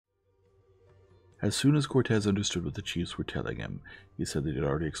As soon as Cortez understood what the chiefs were telling him, he said that he had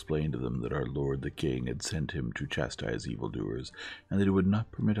already explained to them that our lord the king had sent him to chastise evildoers, and that he would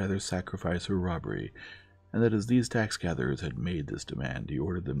not permit either sacrifice or robbery, and that as these tax-gatherers had made this demand, he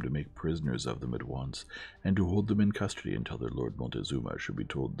ordered them to make prisoners of them at once, and to hold them in custody until their lord Montezuma should be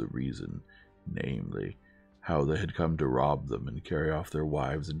told the reason, namely, how they had come to rob them and carry off their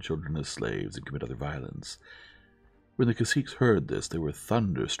wives and children as slaves and commit other violence. When the caciques heard this, they were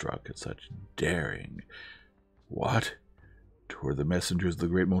thunderstruck at such daring. What? Were the messengers of the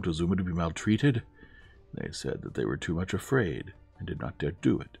great Montezuma to be maltreated? They said that they were too much afraid, and did not dare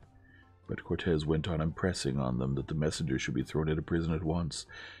do it. But Cortez went on impressing on them that the messengers should be thrown into prison at once,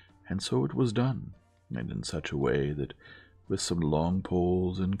 and so it was done, and in such a way that, with some long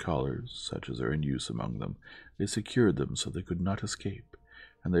poles and collars, such as are in use among them, they secured them so they could not escape,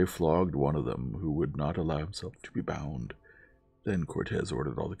 and they flogged one of them who would not allow himself to be bound. Then Cortez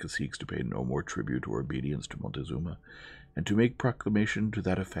ordered all the caciques to pay no more tribute or obedience to Montezuma, and to make proclamation to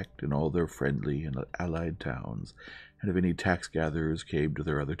that effect in all their friendly and allied towns, and if any tax-gatherers came to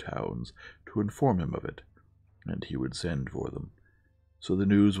their other towns, to inform him of it, and he would send for them. So the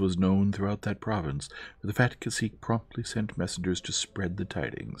news was known throughout that province, for the fat cacique promptly sent messengers to spread the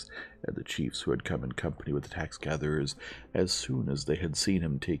tidings, and the chiefs who had come in company with the tax-gatherers, as soon as they had seen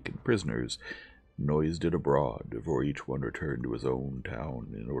him taken prisoners, noised it abroad, before each one returned to his own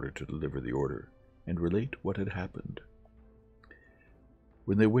town in order to deliver the order, and relate what had happened.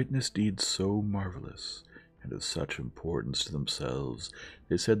 When they witnessed deeds so marvelous, and of such importance to themselves,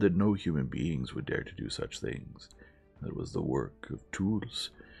 they said that no human beings would dare to do such things. That was the work of tools,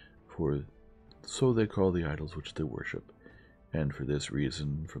 for so they call the idols which they worship, and for this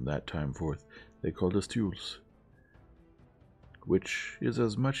reason, from that time forth, they called us tools, which is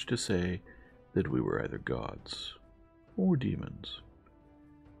as much to say that we were either gods or demons.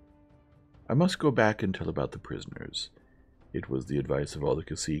 I must go back and tell about the prisoners. It was the advice of all the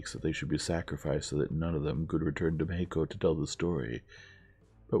caciques that they should be sacrificed so that none of them could return to Mexico to tell the story.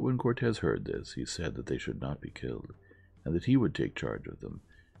 But when Cortez heard this, he said that they should not be killed, and that he would take charge of them,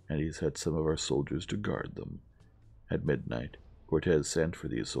 and he set some of our soldiers to guard them. At midnight, Cortez sent for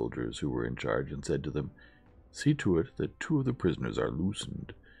these soldiers who were in charge, and said to them, "See to it that 2 of the prisoners are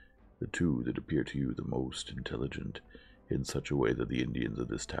loosened, the 2 that appear to you the most intelligent, in such a way that the Indians of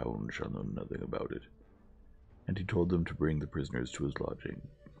this town shall know nothing about it." And he told them to bring the prisoners to his lodging.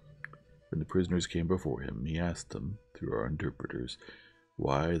 When the prisoners came before him, he asked them, through our interpreters,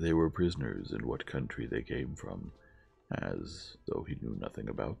 why they were prisoners and what country they came from, as though he knew nothing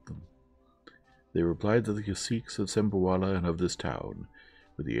about them. They replied that the caciques of Cempoalans and of this town,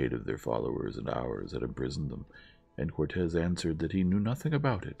 with the aid of their followers and ours, had imprisoned them, and Cortez answered that he knew nothing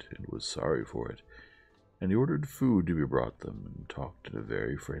about it, and was sorry for it, and he ordered food to be brought them, and talked in a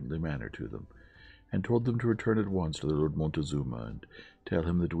very friendly manner to them, and told them to return at once to the Lord Montezuma, and tell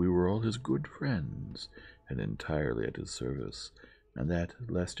him that we were all his good friends, and entirely at his service, and that,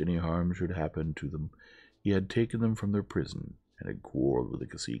 lest any harm should happen to them, he had taken them from their prison, and had quarrelled with the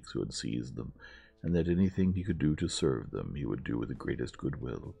caciques who had seized them, and that anything he could do to serve them he would do with the greatest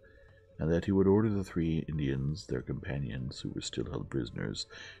goodwill, and that he would order the 3 Indians, their companions, who were still held prisoners,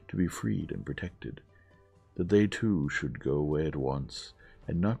 to be freed and protected, that they too should go away at once,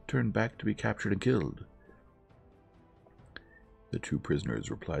 and not turn back to be captured and killed. The 2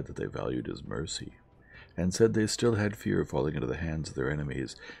 prisoners replied that they valued his mercy, and said they still had fear of falling into the hands of their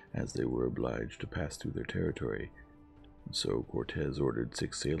enemies, as they were obliged to pass through their territory. And so Cortez ordered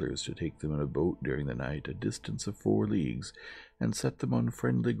 6 sailors to take them in a boat during the night a distance of 4 leagues, and set them on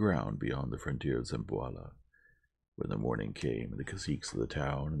friendly ground beyond the frontier of Cempoalans. When the morning came, the caciques of the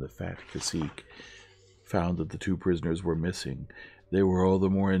town and the fat cacique found that the 2 prisoners were missing, they were all the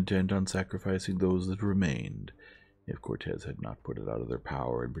more intent on sacrificing those that remained. If Cortez had not put it out of their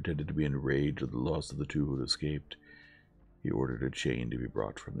power, and pretended to be enraged at the loss of the 2 who had escaped, he ordered a chain to be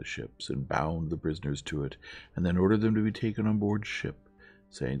brought from the ships, and bound the prisoners to it, and then ordered them to be taken on board ship,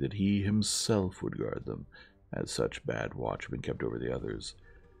 saying that he himself would guard them, as such bad watch had been kept over the others.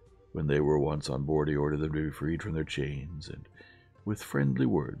 When they were once on board, he ordered them to be freed from their chains, and with friendly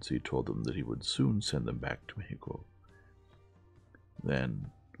words he told them that he would soon send them back to Mexico. Then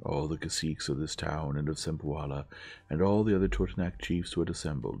all the caciques of this town and of Cempoalans, and all the other Totonac chiefs who had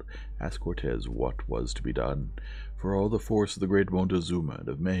assembled, asked Cortez what was to be done, for all the force of the great Montezuma and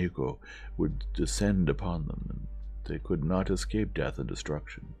of Mexico would descend upon them, and they could not escape death and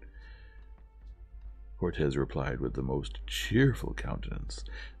destruction. Cortez replied with the most cheerful countenance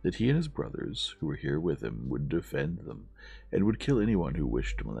that he and his brothers, who were here with him, would defend them, and would kill anyone who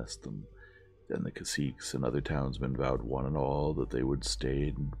wished to molest them, Then the caciques and other townsmen vowed one and all that they would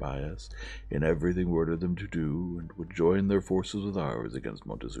stand by us in everything we ordered them to do, and would join their forces with ours against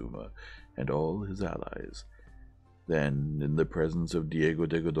Montezuma and all his allies. Then, in the presence of Diego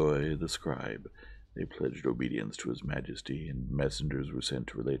de Godoy, the scribe, they pledged obedience to his majesty, and messengers were sent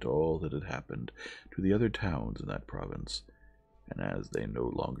to relate all that had happened to the other towns in that province. And as they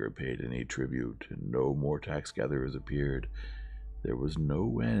no longer paid any tribute, and no more tax-gatherers appeared, there was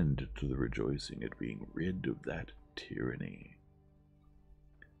no end to the rejoicing at being rid of that tyranny.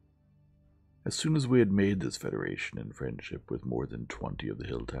 As soon as we had made this federation in friendship with more than 20 of the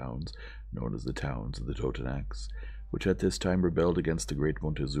hill towns, known as the towns of the Totonacs, which at this time rebelled against the great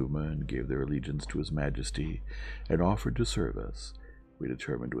Montezuma and gave their allegiance to his majesty, and offered to serve us, we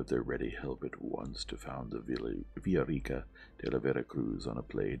determined with their ready help at once to found the Villarica de la Vera Cruz on a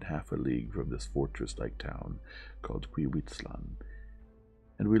plain half a league from this fortress-like town called Quihuitzlan.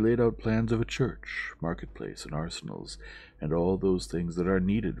 And we laid out plans of a church, marketplace, and arsenals, and all those things that are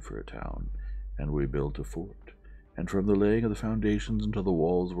needed for a town, and we built a fort. And from the laying of the foundations until the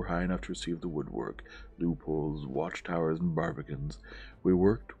walls were high enough to receive the woodwork, loopholes, watchtowers, and barbicans, we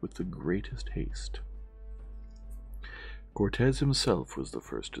worked with the greatest haste. Cortez himself was the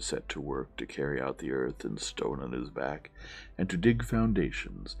first to set to work to carry out the earth and stone on his back, and to dig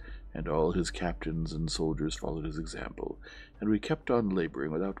foundations, and all his captains and soldiers followed his example, and we kept on laboring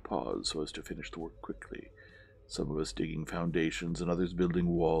without pause so as to finish the work quickly, some of us digging foundations and others building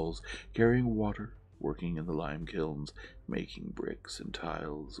walls, carrying water, working in the lime kilns, making bricks and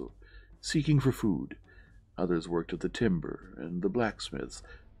tiles, or seeking for food. Others worked at the timber, and the blacksmiths,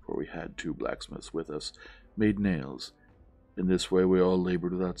 for we had 2 blacksmiths with us, made nails. In this way we all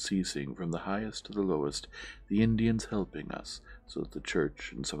labored without ceasing, from the highest to the lowest, the Indians helping us, so that the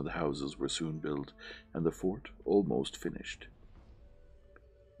church and some of the houses were soon built, and the fort almost finished.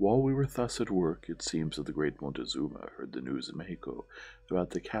 While we were thus at work, it seems that the great Montezuma heard the news in Mexico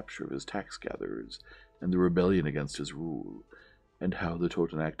about the capture of his tax-gatherers, and the rebellion against his rule, and how the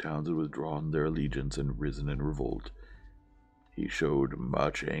Totonac towns had withdrawn their allegiance and risen in revolt. He showed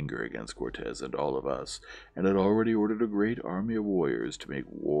much anger against Cortez and all of us, and had already ordered a great army of warriors to make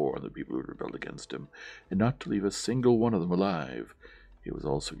war on the people who had rebelled against him, and not to leave a single one of them alive. He was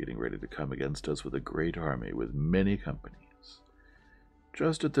also getting ready to come against us with a great army, with many companies.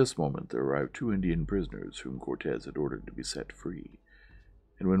 Just at this moment there arrived 2 Indian prisoners whom Cortez had ordered to be set free.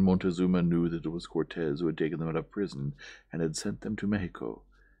 And when Montezuma knew that it was Cortez who had taken them out of prison and had sent them to Mexico,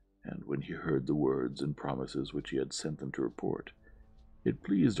 and when he heard the words and promises which he had sent them to report, it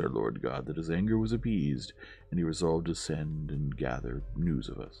pleased our Lord God that his anger was appeased, and he resolved to send and gather news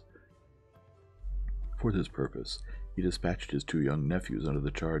of us. For this purpose he dispatched his 2 young nephews under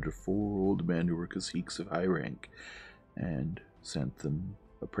the charge of 4 old men who were caciques of high rank, and sent them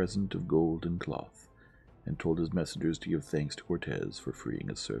a present of gold and cloth, and told his messengers to give thanks to Cortez for freeing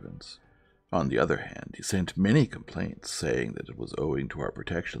his servants. On the other hand, he sent many complaints, saying that it was owing to our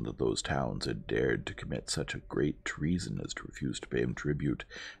protection that those towns had dared to commit such a great treason as to refuse to pay him tribute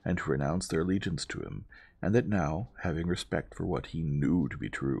and to renounce their allegiance to him, and that now, having respect for what he knew to be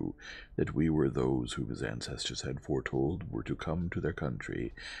true, that we were those whom his ancestors had foretold were to come to their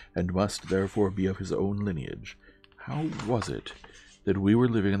country, and must therefore be of his own lineage, how was it that we were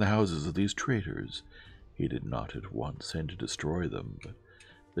living in the houses of these traitors? He did not at once send to destroy them, but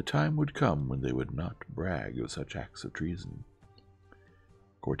the time would come when they would not brag of such acts of treason.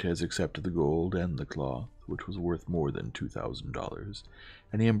 Cortez accepted the gold and the cloth, which was worth more than $2,000,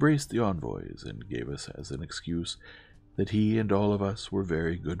 and he embraced the envoys, and gave us as an excuse that he and all of us were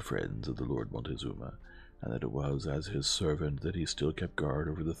very good friends of the Lord Montezuma, and that it was as his servant that he still kept guard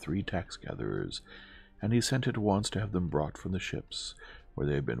over the 3 tax-gatherers, and he sent at once to have them brought from the ships, where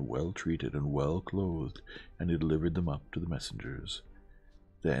they had been well treated and well clothed, and he delivered them up to the messengers.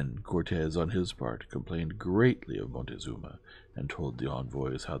 Then Cortez, on his part, complained greatly of Montezuma, and told the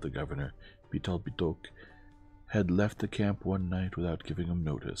envoys how the governor, Pitalpitoc, had left the camp one night without giving him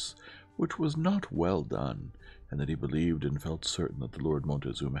notice, which was not well done, and that he believed and felt certain that the Lord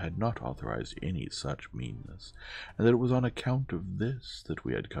Montezuma had not authorized any such meanness, and that it was on account of this that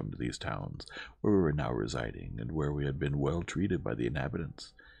we had come to these towns, where we were now residing, and where we had been well treated by the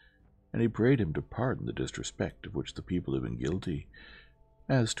inhabitants. And he prayed him to pardon the disrespect of which the people had been guilty.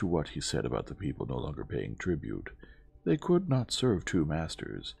 As to what he said about the people no longer paying tribute, they could not serve 2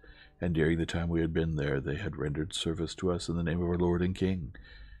 masters, and during the time we had been there they had rendered service to us in the name of our Lord and King.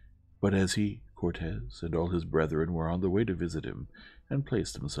 But as he, Cortez, and all his brethren were on the way to visit him, and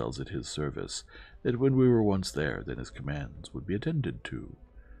placed themselves at his service, that when we were once there, then his commands would be attended to.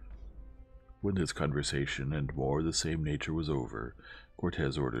 When this conversation and more of the same nature was over,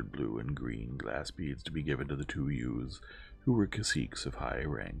 Cortez ordered blue and green glass beads to be given to the 2 youths, who were caciques of high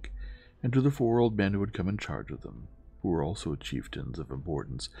rank, and to the 4 old men who had come in charge of them, who were also chieftains of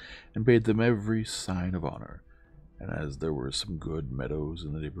importance, and bade them every sign of honor. And as there were some good meadows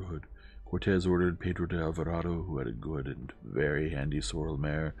in the neighborhood, Cortez ordered Pedro de Alvarado, who had a good and very handy sorrel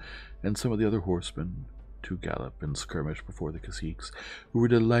mare, and some of the other horsemen, to gallop and skirmish before the caciques, who were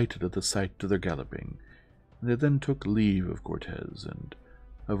delighted at the sight of their galloping. And they then took leave of Cortez and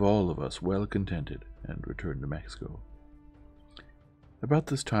of all of us well contented, and returned to Mexico. About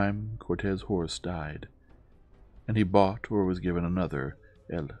this time Cortez's horse died, and he bought or was given another,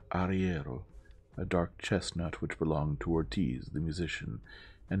 El Arriero, a dark chestnut which belonged to Ortiz, the musician,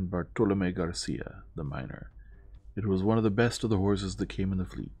 and Bartolome Garcia, the miner. It was one of the best of the horses that came in the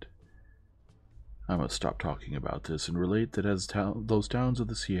fleet. I must stop talking about this and relate that as those towns of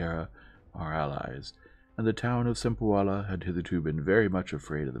the Sierra are allies, and the town of Cempoala had hitherto been very much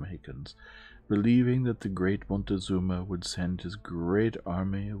afraid of the Mexicans, believing that the great Montezuma would send his great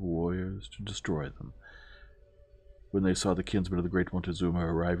army of warriors to destroy them. When they saw the kinsmen of the great Montezuma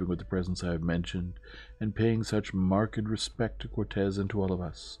arriving with the presents I have mentioned, and paying such marked respect to Cortez and to all of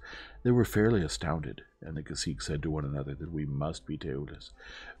us, they were fairly astounded, and the caciques said to one another that we must be Teules,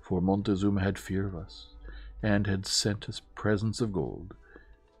 for Montezuma had fear of us, and had sent us presents of gold.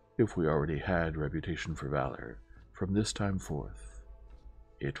 If we already had reputation for valor, from this time forth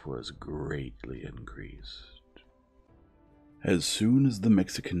it was greatly increased. As soon as the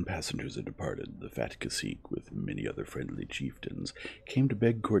Mexican passengers had departed, the fat cacique, with many other friendly chieftains, came to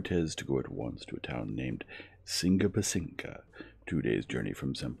beg Cortez to go at once to a town named Singapacinca, 2 days' journey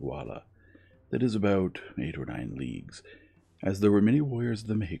from Cempoala, that is about 8 or 9 leagues, as there were many warriors of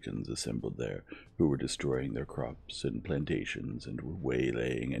the Mexicans assembled there, who were destroying their crops and plantations, and were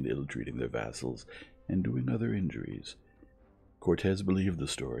waylaying and ill-treating their vassals, and doing other injuries. Cortez believed the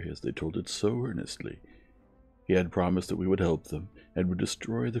story, as they told it so earnestly. He had promised that we would help them, and would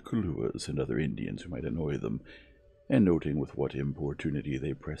destroy the Coluas and other Indians who might annoy them, and noting with what importunity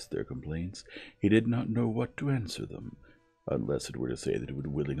they pressed their complaints, he did not know what to answer them, unless it were to say that he would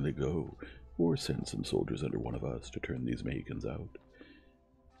willingly go, or send some soldiers under one of us to turn these Mexicans out.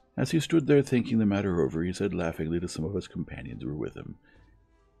 As he stood there thinking the matter over, he said laughingly to some of his companions who were with him,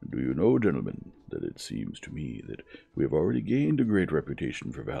 "Do you know, gentlemen, that it seems to me that we have already gained a great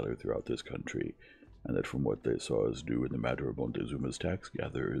reputation for valor throughout this country, and that from what they saw us do in the matter of Montezuma's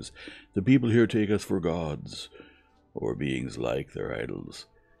tax-gatherers, the people here take us for gods, or beings like their idols.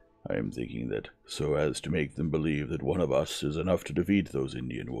 I am thinking that so as to make them believe that one of us is enough to defeat those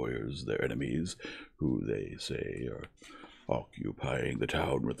Indian warriors, their enemies, who they say are occupying the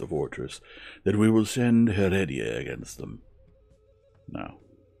town with the fortress, that we will send Heredia against them." Now,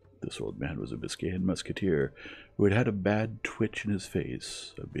 this old man was a Biscayan musketeer, who had had a bad twitch in his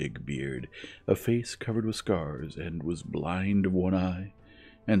face, a big beard, a face covered with scars, and was blind of one eye,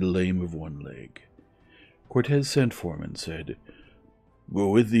 and lame of one leg. Cortez sent for him and said, "Go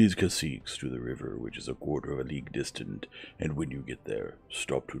with these caciques to the river, which is a quarter of a league distant, and when you get there,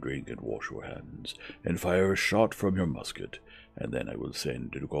 stop to drink and wash your hands, and fire a shot from your musket, and then I will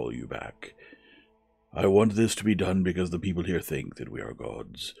send to call you back. I want this to be done because the people here think that we are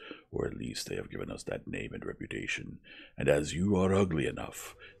gods, or at least they have given us that name and reputation, and as you are ugly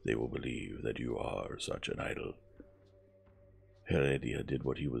enough, they will believe that you are such an idol." Heredia did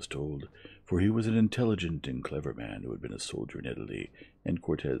what he was told, for he was an intelligent and clever man who had been a soldier in Italy, and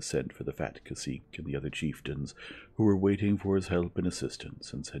Cortez sent for the fat cacique and the other chieftains who were waiting for his help and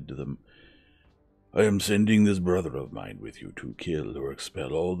assistance, and said to them, "I am sending this brother of mine with you to kill or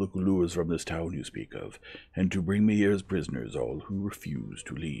expel all the Coluas from this town you speak of, and to bring me here as prisoners all who refuse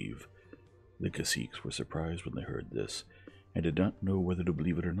to leave." The caciques were surprised when they heard this, and did not know whether to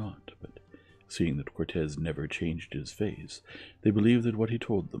believe it or not, but seeing that Cortez never changed his face, they believed that what he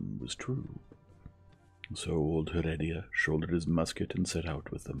told them was true. So old Heredia shouldered his musket and set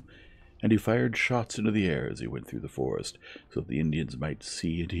out with them, and he fired shots into the air as he went through the forest, so that the Indians might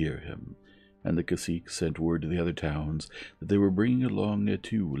see and hear him, and the caciques sent word to the other towns that they were bringing along a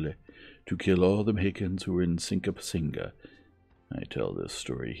Tule to kill all the Mexicans who were in Singapacinga. I tell this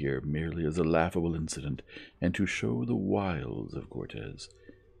story here merely as a laughable incident, and to show the wiles of Cortez.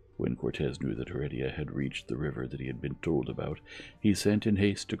 When Cortez knew that Heredia had reached the river that he had been told about, he sent in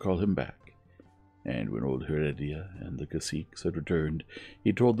haste to call him back. And when old Heredia and the caciques had returned,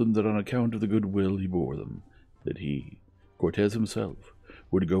 he told them that on account of the good will he bore them, that he, Cortez himself,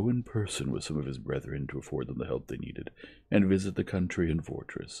 would go in person with some of his brethren to afford them the help they needed, and visit the country and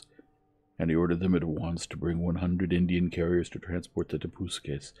fortress. And he ordered them at once to bring 100 Indian carriers to transport the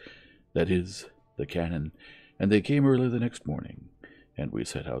Tepusques, that is, the cannon, and they came early the next morning. and we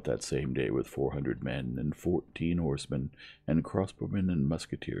set out that same day with 400 men and 14 horsemen and crossbowmen and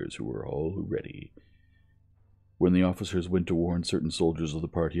musketeers who were all ready. When the officers went to warn certain soldiers of the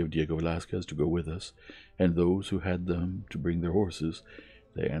party of Diego Velazquez to go with us, and those who had them to bring their horses,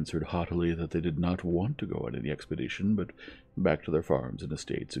 they answered haughtily that they did not want to go on any expedition, but back to their farms and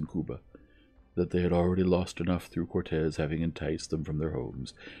estates in Cuba, that they had already lost enough through Cortez having enticed them from their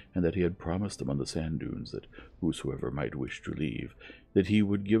homes, and that he had promised them on the sand dunes that whosoever might wish to leave, that he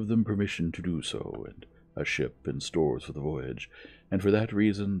would give them permission to do so, and a ship and stores for the voyage, and for that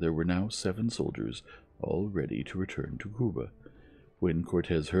reason there were now 7 soldiers all ready to return to Cuba. When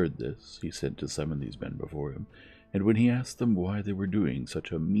Cortez heard this, he sent to summon these men before him, and when he asked them why they were doing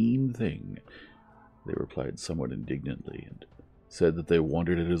such a mean thing, they replied somewhat indignantly, and said that they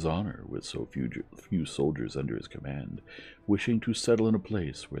wondered at his honor, with so few soldiers under his command, wishing to settle in a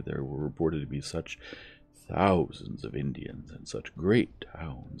place where there were reported to be such thousands of Indians and such great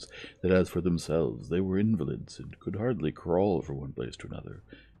towns, that as for themselves they were invalids and could hardly crawl from one place to another,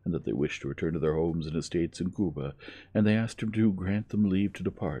 and that they wished to return to their homes and estates in Cuba, and they asked him to grant them leave to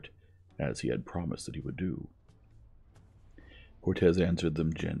depart, as he had promised that he would do. Cortez answered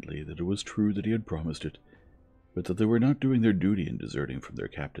them gently that it was true that he had promised it, but that they were not doing their duty in deserting from their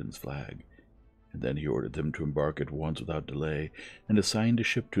captain's flag, and then he ordered them to embark at once without delay, and assigned a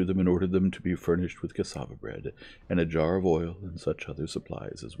ship to them, and ordered them to be furnished with cassava bread, and a jar of oil, and such other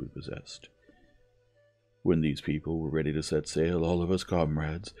supplies as we possessed. When these people were ready to set sail, all of us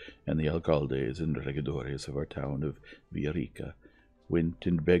comrades, and the alcaldes and regidores of our town of Villarica, went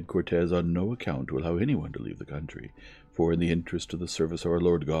and begged Cortez on no account to allow anyone to leave the country, for in the interest of the service of our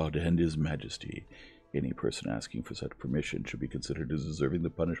Lord God and His Majesty, any person asking for such permission should be considered as deserving the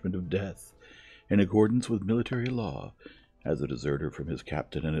punishment of death, in accordance with military law, as a deserter from his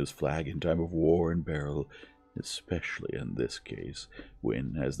captain and his flag in time of war and peril, especially in this case,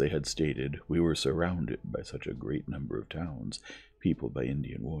 when, as they had stated, we were surrounded by such a great number of towns, peopled by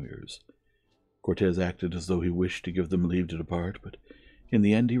Indian warriors. Cortez acted as though he wished to give them leave to depart, but in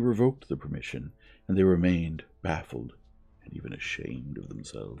the end he revoked the permission, and they remained baffled and even ashamed of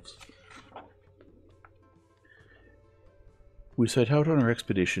themselves. We set out on our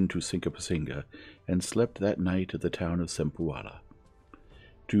expedition to Cincapacinga, and slept that night at the town of Cempoala.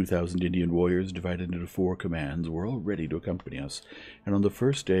 2,000 Indian warriors, divided into 4 commands, were all ready to accompany us, and on the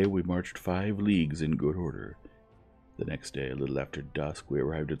first day we marched 5 leagues in good order. The next day, a little after dusk, we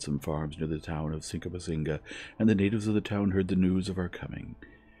arrived at some farms near the town of Cincapacinga, and the natives of the town heard the news of our coming.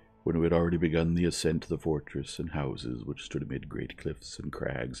 When we had already begun the ascent to the fortress and houses, which stood amid great cliffs and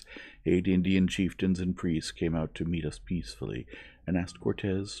crags, 8 Indian chieftains and priests came out to meet us peacefully, and asked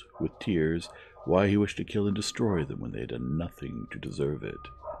Cortez, with tears, why he wished to kill and destroy them when they had done nothing to deserve it.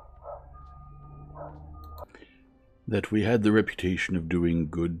 That we had the reputation of doing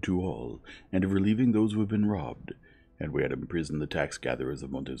good to all, and of relieving those who had been robbed, and we had imprisoned the tax-gatherers of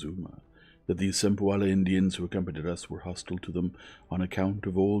Montezuma, that these Cempoala Indians who accompanied us were hostile to them on account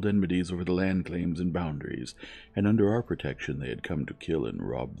of old enmities over the land claims and boundaries, and under our protection they had come to kill and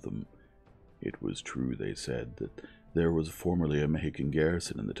rob them. It was true, they said, that there was formerly a Mexican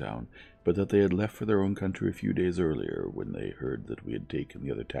garrison in the town, but that they had left for their own country a few days earlier, when they heard that we had taken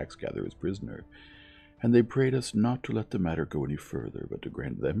the other tax-gatherers prisoner, and they prayed us not to let the matter go any further, but to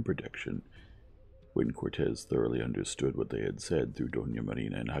grant them protection. When Cortez thoroughly understood what they had said through Doña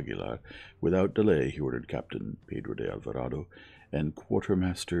Marina and Aguilar, without delay he ordered Captain Pedro de Alvarado and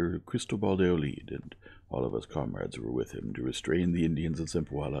Quartermaster Cristobal de Olid, and all of us comrades who were with him, to restrain the Indians of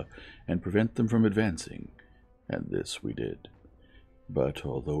Cempoala and prevent them from advancing, and this we did. But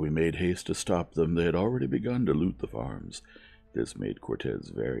although we made haste to stop them, they had already begun to loot the farms. This made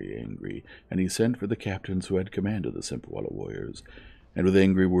Cortez very angry, and he sent for the captains who had command of the Cempoala warriors, and with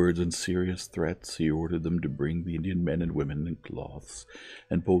angry words and serious threats he ordered them to bring the Indian men and women and cloths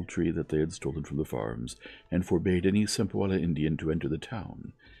and poultry that they had stolen from the farms, and forbade any Cempoala Indian to enter the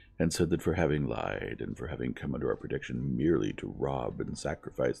town, and said that for having lied, and for having come under our protection merely to rob and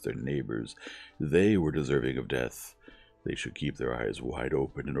sacrifice their neighbors, they were deserving of death. They should keep their eyes wide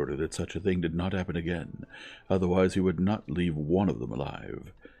open in order that such a thing did not happen again, otherwise he would not leave one of them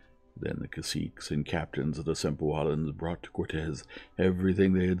alive. Then the caciques and captains of the Cempoalans brought to Cortez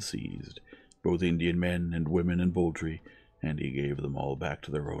everything they had seized, both Indian men and women and poultry, and he gave them all back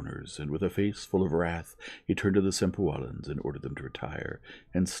to their owners, and with a face full of wrath he turned to the Cempoalans and ordered them to retire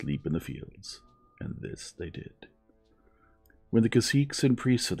and sleep in the fields, and this they did. When the caciques and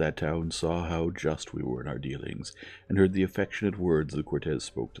priests of that town saw how just we were in our dealings, and heard the affectionate words that Cortez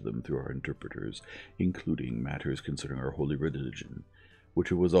spoke to them through our interpreters, including matters concerning our holy religion, which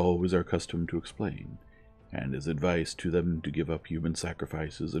it was always our custom to explain, and his advice to them to give up human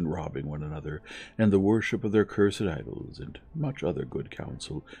sacrifices and robbing one another, and the worship of their cursed idols, and much other good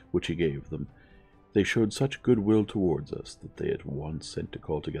counsel which he gave them. They showed such goodwill towards us that they at once sent to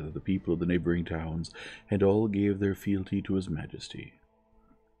call together the people of the neighboring towns, and all gave their fealty to his majesty.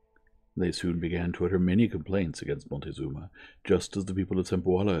 They soon began to utter many complaints against Montezuma, just as the people of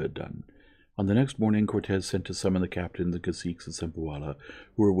Cempoala had done. On the next morning Cortez sent to summon the captains and caciques of Cempoala,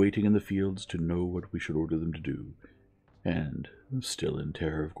 who were waiting in the fields to know what we should order them to do, and, still in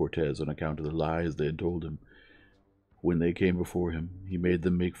terror of Cortez on account of the lies they had told him, when they came before him, he made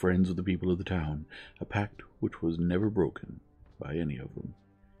them make friends with the people of the town, a pact which was never broken by any of them.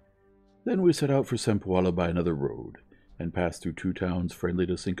 Then we set out for Cempoala by another road, and passed through 2 towns friendly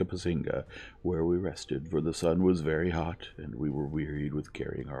to Singapasinga, where we rested, for the sun was very hot, and we were wearied with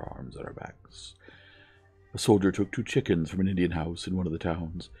carrying our arms on our backs. A soldier took 2 chickens from an Indian house in one of the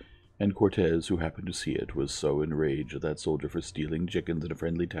towns, and Cortez, who happened to see it, was so enraged at that soldier for stealing chickens in a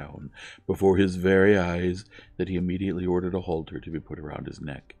friendly town, before his very eyes, that he immediately ordered a halter to be put around his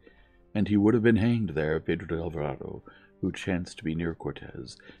neck, and he would have been hanged there if Pedro de Alvarado, who chanced to be near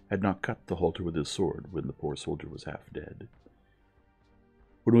Cortez, had not cut the halter with his sword when the poor soldier was half dead.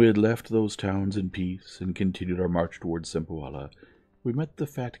 When we had left those towns in peace and continued our march towards Cempoala, we met the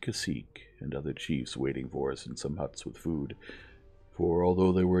fat cacique and other chiefs waiting for us in some huts with food, for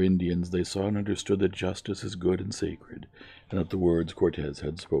although they were Indians, they saw and understood that justice is good and sacred, and that the words Cortez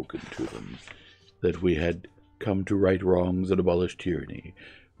had spoken to them, that we had come to right wrongs and abolish tyranny,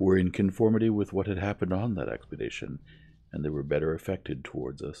 were in conformity with what had happened on that expedition, and they were better affected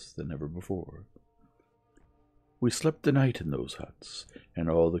towards us than ever before. We slept the night in those huts, and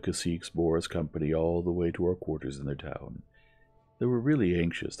all the caciques bore us company all the way to our quarters in their town. They were really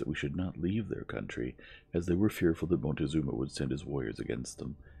anxious that we should not leave their country, as they were fearful that Montezuma would send his warriors against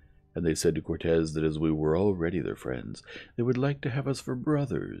them, and they said to Cortez that as we were already their friends, they would like to have us for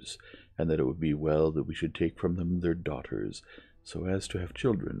brothers, and that it would be well that we should take from them their daughters, so as to have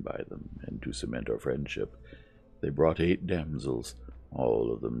children by them, and to cement our friendship. They brought 8 damsels,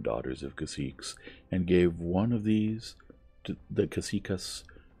 all of them daughters of caciques, and gave one of these to the cacicas,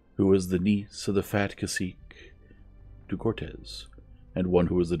 who was the niece of the fat cacique, to Cortez, and one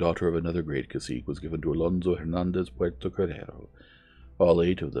who was the daughter of another great cacique was given to Alonso Hernandez Puerto Carrero. All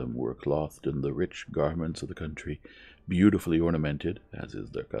 8 of them were clothed in the rich garments of the country, beautifully ornamented, as is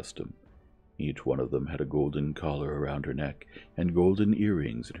their custom. Each one of them had a golden collar around her neck, and golden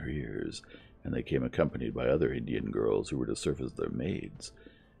earrings in her ears, and they came accompanied by other Indian girls who were to serve as their maids.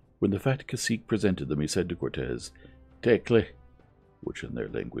 When the fat cacique presented them, he said to Cortez, "Tecle," which in their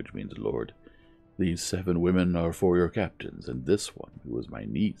language means Lord, "these 7 women are for your captains, and this one, who is my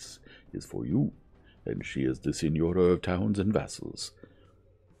niece, is for you, and she is the Senora of towns and vassals."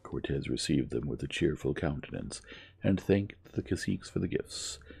 Cortez received them with a cheerful countenance, and thanked the caciques for the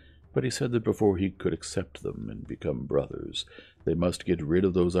gifts, but he said that before he could accept them and become brothers, they must get rid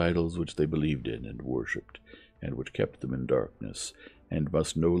of those idols which they believed in and worshipped, and which kept them in darkness, and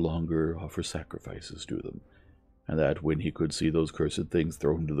must no longer offer sacrifices to them, and that when he could see those cursed things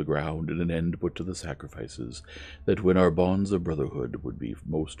thrown to the ground and an end put to the sacrifices, that when our bonds of brotherhood would be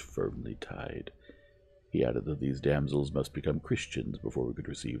most firmly tied. He added that these damsels must become Christians before we could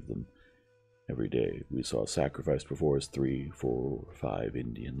receive them. Every day we saw sacrificed before us 3, 4, or 5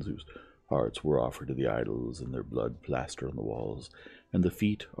 Indians, whose hearts were offered to the idols, and their blood plastered on the walls, and the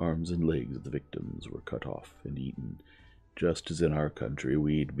feet, arms, and legs of the victims were cut off and eaten, just as in our country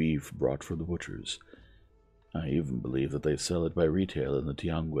we eat beef brought from the butchers. I even believe that they sell it by retail in the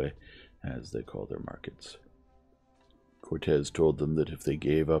tiangue, as they call their markets. Cortez told them that if they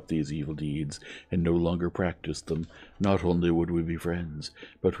gave up these evil deeds and no longer practiced them, not only would we be friends,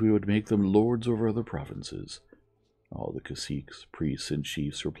 but we would make them lords over other provinces. All the caciques, priests, and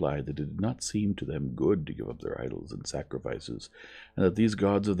chiefs replied that it did not seem to them good to give up their idols and sacrifices, and that these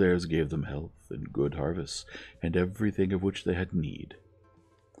gods of theirs gave them health and good harvests, and everything of which they had need.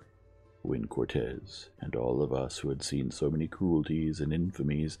 When Cortez, and all of us who had seen so many cruelties and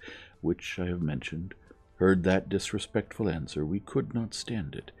infamies which I have mentioned, heard that disrespectful answer, we could not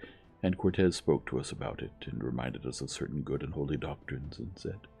stand it, and Cortez spoke to us about it, and reminded us of certain good and holy doctrines, and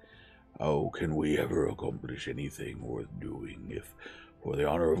said, "How can we ever accomplish anything worth doing if, for the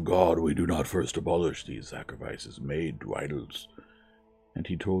honor of God, we do not first abolish these sacrifices made to idols?" And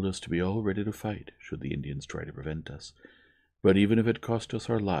he told us to be all ready to fight, should the Indians try to prevent us. But even if it cost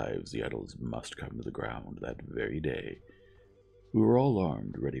us our lives, the idols must come to the ground that very day. We were all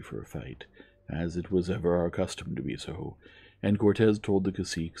armed, ready for a fight, as it was ever our custom to be so, and Cortez told the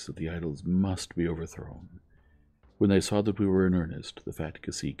caciques that the idols must be overthrown. When they saw that we were in earnest, the fat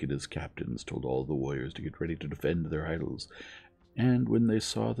cacique and his captains told all the warriors to get ready to defend their idols, and when they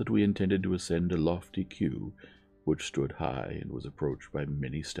saw that we intended to ascend a lofty queue, which stood high and was approached by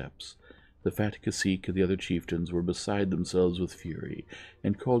many steps, the fat cacique and the other chieftains were beside themselves with fury,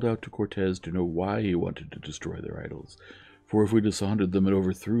 and called out to Cortez to know why he wanted to destroy their idols, for if we dishonored them and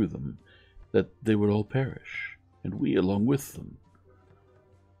overthrew them, that they would all perish, and we along with them.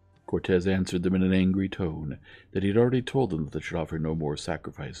 Cortez answered them in an angry tone that he had already told them that they should offer no more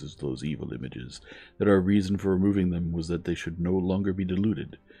sacrifices to those evil images, that our reason for removing them was that they should no longer be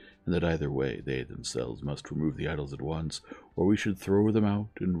deluded, and that either way they themselves must remove the idols at once, or we should throw them out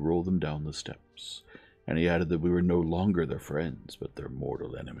and roll them down the steps. And he added that we were no longer their friends, but their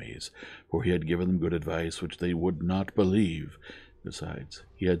mortal enemies, for he had given them good advice which they would not believe. Besides,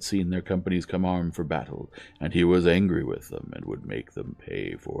 he had seen their companies come armed for battle, and he was angry with them, and would make them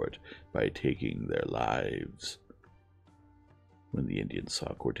pay for it by taking their lives. When the Indians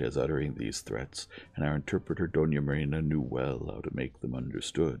saw Cortez uttering these threats, and our interpreter Doña Marina knew well how to make them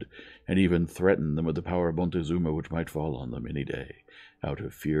understood, and even threatened them with the power of Montezuma which might fall on them any day, out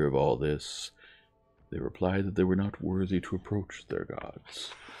of fear of all this, they replied that they were not worthy to approach their gods,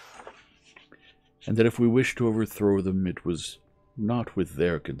 and that if we wished to overthrow them it was not with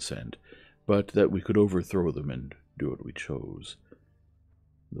their consent, but that we could overthrow them and do what we chose.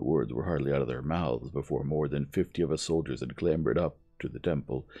 The words were hardly out of their mouths before more than 50 of us soldiers had clambered up to the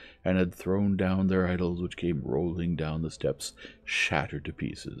temple, and had thrown down their idols, which came rolling down the steps, shattered to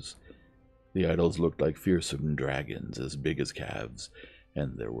pieces. The idols looked like fearsome dragons, as big as calves,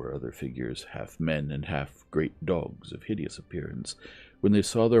 and there were other figures, half men and half great dogs, of hideous appearance. When they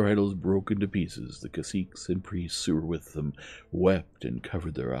saw their idols broken to pieces, the caciques and priests who were with them wept and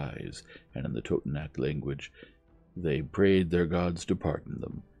covered their eyes, and in the Totonac language they prayed their gods to pardon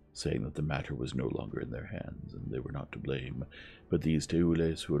them, saying that the matter was no longer in their hands, and they were not to blame, but these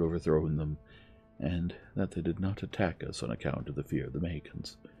Teules who had overthrown them, and that they did not attack us on account of the fear of the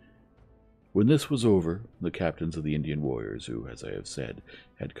Mexicans. When this was over, the captains of the Indian warriors, who, as I have said,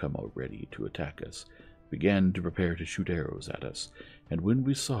 had come already to attack us, began to prepare to shoot arrows at us, and when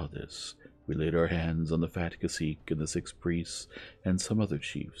we saw this, we laid our hands on the fat cacique and the 6 priests and some other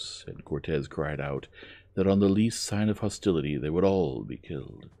chiefs, and Cortez cried out that on the least sign of hostility they would all be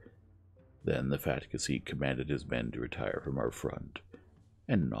killed. Then the fat cacique commanded his men to retire from our front,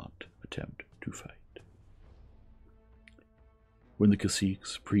 and not attempt to fight. When the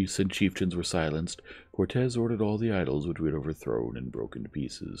caciques, priests, and chieftains were silenced, Cortez ordered all the idols which we had overthrown and broken to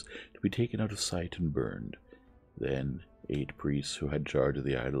pieces to be taken out of sight and burned. Then 8 priests who had charge of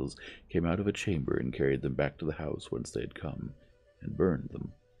the idols came out of a chamber and carried them back to the house whence they had come, and burned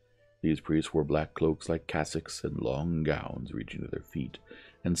them. These priests wore black cloaks like cassocks and long gowns reaching to their feet,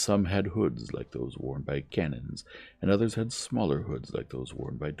 and some had hoods like those worn by canons, and others had smaller hoods like those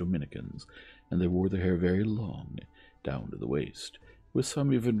worn by Dominicans, and they wore their hair very long, down to the waist, with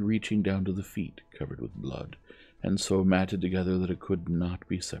some even reaching down to the feet, covered with blood, and so matted together that it could not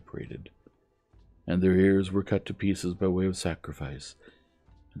be separated. And their ears were cut to pieces by way of sacrifice,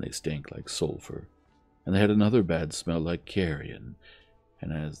 and they stank like sulphur, and they had another bad smell like carrion,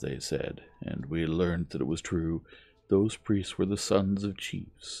 and as they said, and we learned that it was true, those priests were the sons of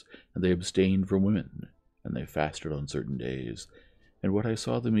chiefs, and they abstained from women, and they fasted on certain days, and what I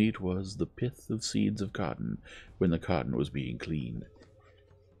saw them eat was the pith of seeds of cotton, when the cotton was being cleaned.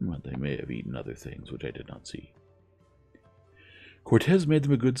 But they may have eaten other things which I did not see. Cortez made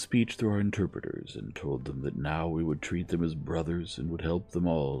them a good speech through our interpreters, and told them that now we would treat them as brothers, and would help them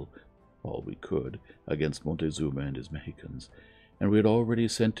all we could, against Montezuma and his Mexicans, and we had already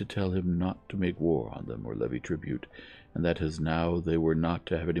sent to tell him not to make war on them or levy tribute, and that as now they were not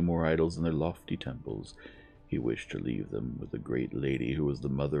to have any more idols in their lofty temples, he wished to leave them with the great lady who was the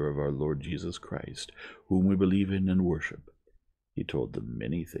mother of our Lord Jesus Christ, whom we believe in and worship. He told them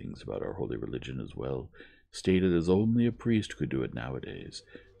many things about our holy religion as well, stated as only a priest could do it nowadays,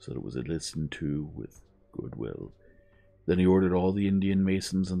 so that it was listened to with good will. Then he ordered all the Indian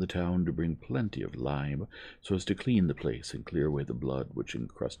masons in the town to bring plenty of lime, so as to clean the place and clear away the blood which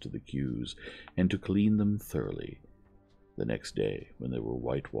encrusted the queues, and to clean them thoroughly. The next day, when they were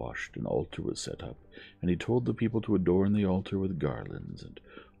whitewashed, an altar was set up, and he told the people to adorn the altar with garlands, and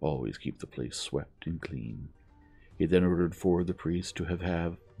always keep the place swept and clean. He then ordered 4 of the priests to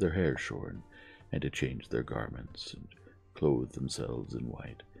have their hair shorn, and to change their garments, and clothe themselves in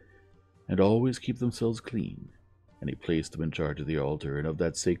white, and always keep themselves clean, and he placed them in charge of the altar and of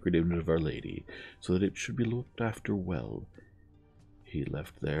that sacred image of Our Lady, so that it should be looked after well. He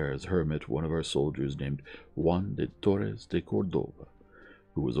left there as hermit one of our soldiers named Juan de Torres de Cordova,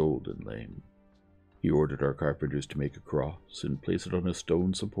 who was old and lame. He ordered our carpenters to make a cross and place it on a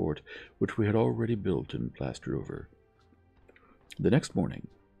stone support which we had already built and plastered over. The next morning,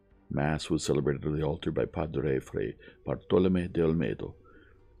 Mass was celebrated on the altar by Padre Fray Bartolome de Olmedo,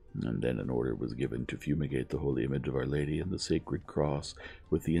 and then an order was given to fumigate the holy image of Our Lady and the sacred cross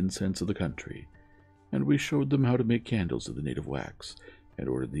with the incense of the country, and we showed them how to make candles of the native wax, and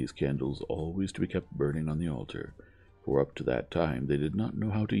ordered these candles always to be kept burning on the altar, for up to that time they did not know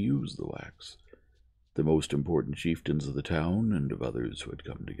how to use the wax. The most important chieftains of the town, and of others who had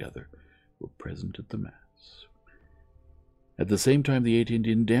come together, were present at the Mass. At the same time, the 8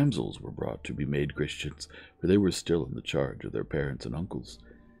 Indian damsels were brought to be made Christians, for they were still in the charge of their parents and uncles,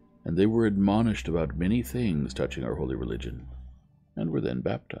 and they were admonished about many things touching our holy religion, and were then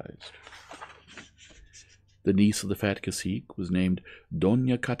baptized. The niece of the fat cacique was named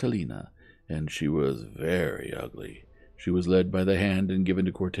Doña Catalina, and she was very ugly. She was led by the hand and given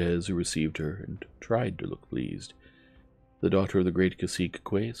to Cortez, who received her and tried to look pleased. The daughter of the great cacique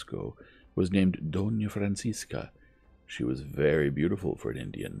Cuesco was named Doña Francisca. She was very beautiful for an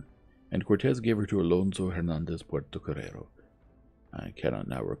Indian, and Cortez gave her to Alonso Hernandez Puertocarrero. I cannot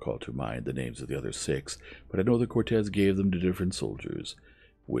now recall to mind the names of the other 6, but I know that Cortez gave them to different soldiers.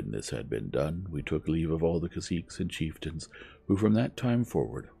 When this had been done, we took leave of all the caciques and chieftains, who from that time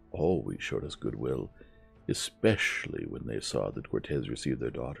forward always showed us goodwill, especially when they saw that Cortez received their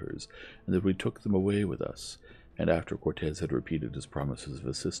daughters, and that we took them away with us, and after Cortez had repeated his promises of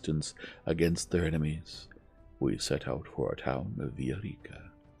assistance against their enemies, we set out for our town of Villarica.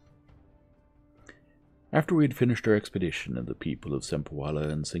 After we had finished our expedition, and the people of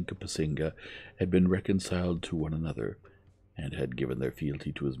Cempoala and Singapasinga had been reconciled to one another, and had given their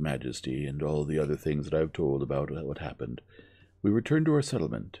fealty to His Majesty, and all the other things that I have told about what happened, we returned to our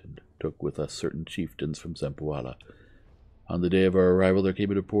settlement, and took with us certain chieftains from Cempoala. On the day of our arrival there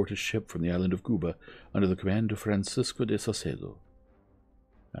came into port a ship from the island of Cuba, under the command of Francisco de Saucedo.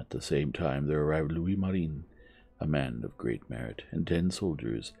 At the same time there arrived Louis Marin, a man of great merit, and 10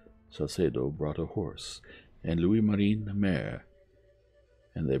 soldiers. Saucedo brought a horse, and Louis Marin a mare,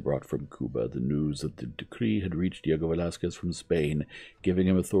 and they brought from Cuba the news that the decree had reached Diego Velazquez from Spain, giving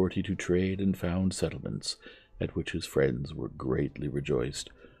him authority to trade and found settlements, at which his friends were greatly rejoiced,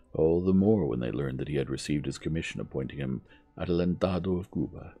 all the more when they learned that he had received his commission appointing him Adelantado of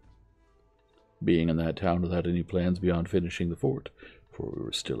Cuba. Being in that town without any plans beyond finishing the fort, for we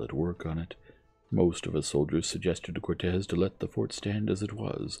were still at work on it, most of us soldiers suggested to Cortez to let the fort stand as it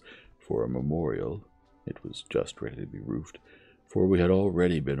was, for a memorial. It was just ready to be roofed, for we had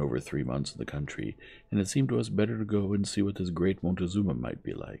already been over 3 months in the country, and it seemed to us better to go and see what this great Montezuma might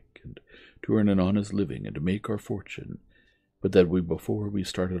be like, and to earn an honest living and to make our fortune, but that before we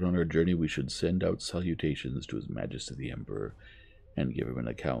started on our journey we should send out salutations to His Majesty the Emperor, and give him an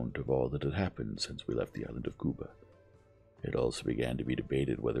account of all that had happened since we left the island of Cuba. It also began to be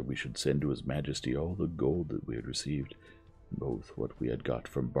debated whether we should send to His Majesty all the gold that we had received, both what we had got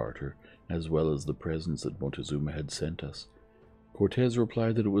from barter, as well as the presents that Montezuma had sent us. Cortez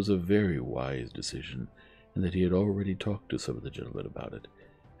replied that it was a very wise decision, and that he had already talked to some of the gentlemen about it,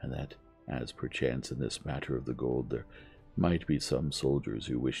 and that, as perchance in this matter of the gold, there might be some soldiers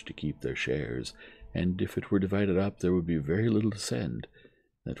who wished to keep their shares, and if it were divided up there would be very little to send,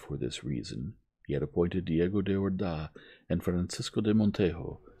 that for this reason he had appointed Diego de Orda and Francisco de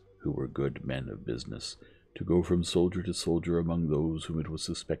Montejo, who were good men of business, to go from soldier to soldier among those whom it was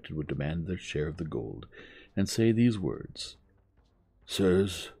suspected would demand their share of the gold, and say these words: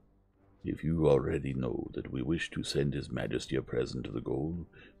 "Sirs, if you already know that we wish to send His Majesty a present of the gold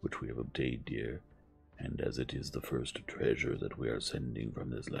which we have obtained here, and as it is the first treasure that we are sending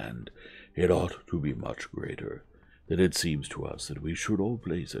from this land, it ought to be much greater, that it seems to us that we should all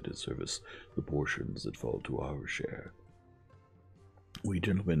place at His service the portions that fall to our share. We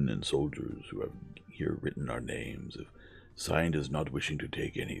gentlemen and soldiers who have here written our names have signed as not wishing to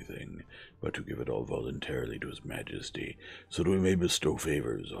take anything, but to give it all voluntarily to His Majesty, so that we may bestow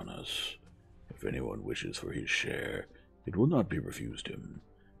favors on us. If anyone wishes for his share, it will not be refused him,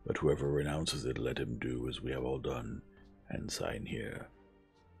 but whoever renounces it, let him do as we have all done, and sign here."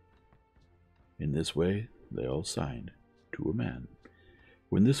 In this way they all signed, to a man.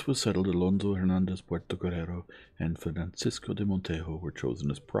 When this was settled, Alonso Hernandez Puertocarrero and Francisco de Montejo were chosen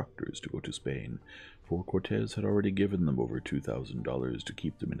as proctors to go to Spain, for Cortez had already given them over $2,000 to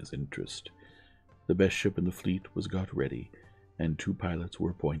keep them in his interest. The best ship in the fleet was got ready, and 2 pilots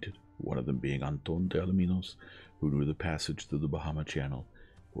were appointed, one of them being Anton de Alaminos, who knew the passage through the Bahama Channel,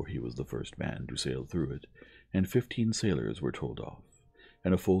 for he was the first man to sail through it, and 15 sailors were told off,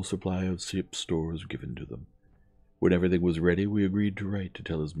 and a full supply of ship's stores given to them. When everything was ready, we agreed to write to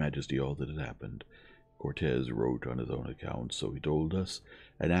tell His Majesty all that had happened, Cortez wrote on his own account, so he told us,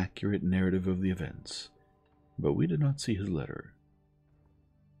 an accurate narrative of the events, but we did not see his letter.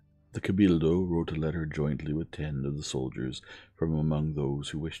 The Cabildo wrote a letter jointly with 10 of the soldiers from among those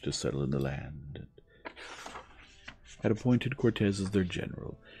who wished to settle in the land, and had appointed Cortez as their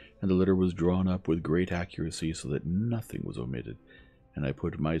general, and the letter was drawn up with great accuracy so that nothing was omitted, and I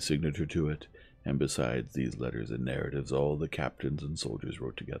put my signature to it, and besides these letters and narratives, all the captains and soldiers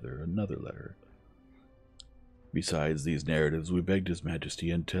wrote together another letter. Besides these narratives, we begged His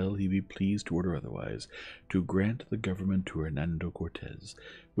Majesty, until he be pleased to order otherwise, to grant the government to Hernando Cortez,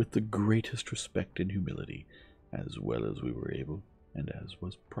 with the greatest respect and humility, as well as we were able, and as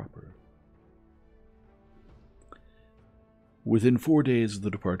was proper. Within 4 days of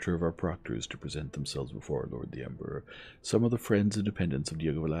the departure of our proctors to present themselves before our Lord the Emperor, some of the friends and dependents of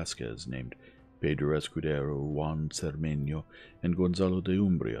Diego Velazquez, named Pedro Escudero, Juan Cermeño, and Gonzalo de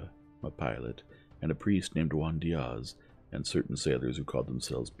Umbria, a pilot, and a priest named Juan Diaz, and certain sailors who called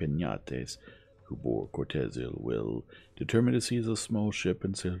themselves Peñates, who bore Cortez ill will, determined to seize a small ship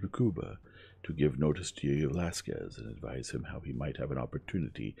and sail to Cuba, to give notice to Diego Velazquez, and advise him how he might have an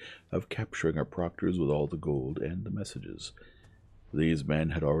opportunity of capturing our proctors with all the gold and the messages. These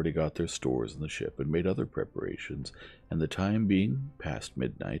men had already got their stores in the ship, and made other preparations, and the time being past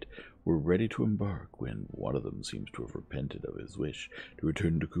midnight, were ready to embark, when one of them seems to have repented of his wish to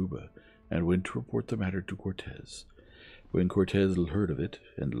return to Cuba, and went to report the matter to Cortez. When Cortez heard of it,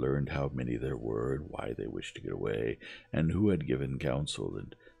 and learned how many there were, and why they wished to get away, and who had given counsel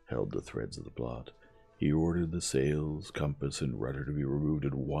and held the threads of the plot, he ordered the sails, compass, and rudder to be removed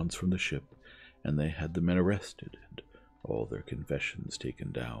at once from the ship, and they had the men arrested, and all their confessions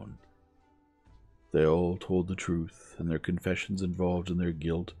taken down. They all told the truth, and their confessions involved in their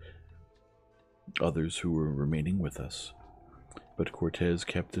guilt others who were remaining with us. But Cortez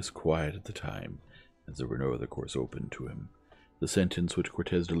kept this quiet at the time, as there were no other course open to him. The sentence which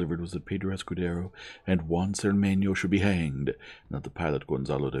Cortez delivered was that Pedro Escudero and Juan Cermeño should be hanged, and that the pilot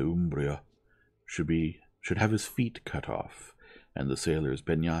Gonzalo de Umbria should have his feet cut off, and the sailors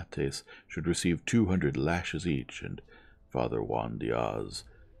Peñates should receive 200 lashes each, and Father Juan Diaz,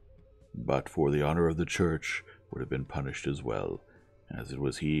 but for the honor of the church, would have been punished as well, as it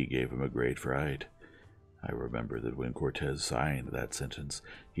was he gave him a great fright. I remember that when Cortez signed that sentence,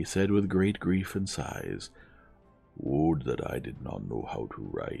 he said with great grief and sighs, "Would that I did not know how to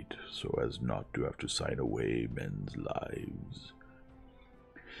write, so as not to have to sign away men's lives."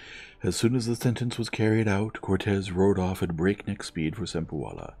 As soon as the sentence was carried out, Cortez rode off at breakneck speed for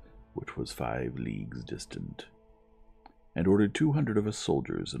Cempoala, which was 5 leagues distant, and ordered 200 of his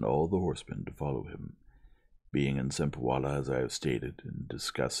soldiers and all the horsemen to follow him. Being in Cempoala, as I have stated, and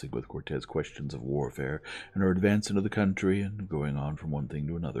discussing with Cortez questions of warfare, and our advance into the country, and going on from one thing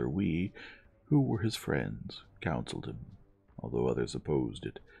to another, we, who were his friends, counseled him, although others opposed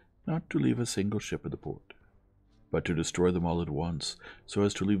it, not to leave a single ship in the port, but to destroy them all at once, so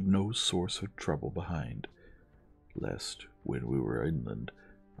as to leave no source of trouble behind, lest, when we were inland,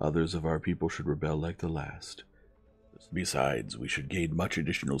 others of our people should rebel like the last. Besides, we should gain much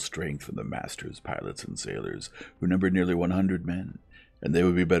additional strength from the masters, pilots, and sailors, who numbered nearly 100 men, and they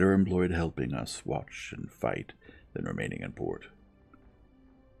would be better employed helping us watch and fight than remaining in port.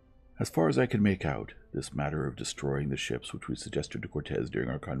 As far as I can make out, this matter of destroying the ships which we suggested to Cortez during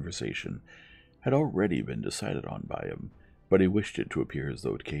our conversation had already been decided on by him, but he wished it to appear as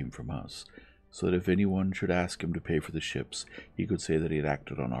though it came from us, so that if anyone should ask him to pay for the ships, he could say that he had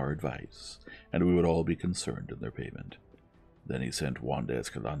acted on our advice, and we would all be concerned in their payment. Then he sent Juan de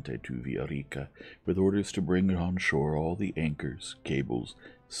Escalante to Villarica, with orders to bring on shore all the anchors, cables,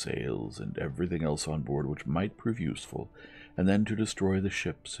 sails, and everything else on board which might prove useful, and then to destroy the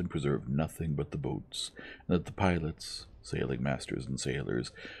ships and preserve nothing but the boats, and that the pilots, sailing masters and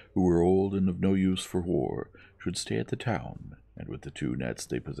sailors, who were old and of no use for war, should stay at the town, and with the 2 nets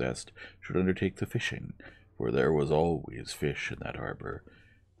they possessed should undertake the fishing, for there was always fish in that harbor,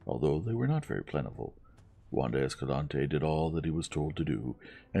 although they were not very plentiful. Juan de Escalante did all that he was told to do,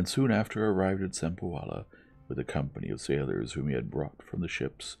 and soon after arrived at Cempoala, with a company of sailors whom he had brought from the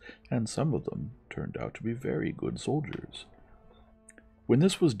ships, and some of them turned out to be very good soldiers. When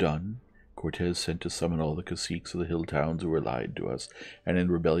this was done, Cortez sent to summon all the caciques of the hill towns who were allied to us, and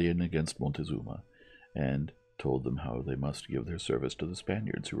in rebellion against Montezuma, and told them how they must give their service to the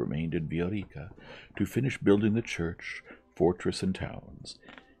Spaniards who remained in Villarica, to finish building the church, fortress, and towns.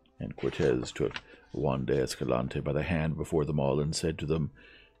 And Cortez took Juan de Escalante by the hand before them all, and said to them,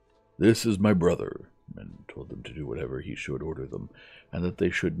 "This is my brother," and told them to do whatever he should order them, and that they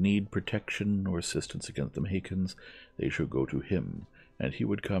should need protection or assistance against the Mexicans, they should go to him, and he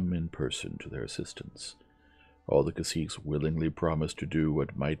would come in person to their assistance. All the caciques willingly promised to do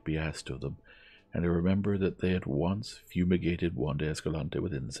what might be asked of them, and I remember that they at once fumigated Juan de Escalante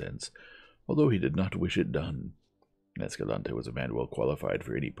with incense, although he did not wish it done. Escalante was a man well qualified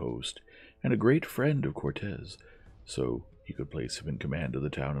for any post, and a great friend of Cortez, so he could place him in command of the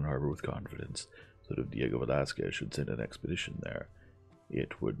town and harbor with confidence, so that if Diego Velazquez should send an expedition there,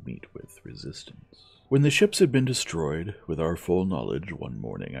 it would meet with resistance. When the ships had been destroyed, with our full knowledge, one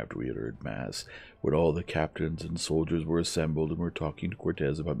morning after we had heard Mass, when all the captains and soldiers were assembled and were talking to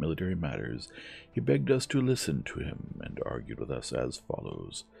Cortez about military matters, he begged us to listen to him, and argued with us as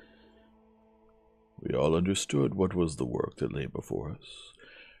follows. We all understood what was the work that lay before us,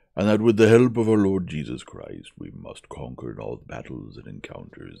 and that with the help of our Lord Jesus Christ we must conquer in all the battles and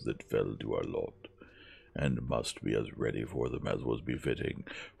encounters that fell to our lot, and must be as ready for them as was befitting,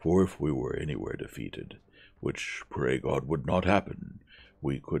 for if we were anywhere defeated, which, pray God, would not happen,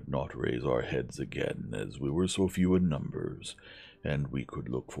 we could not raise our heads again, as we were so few in numbers, and we could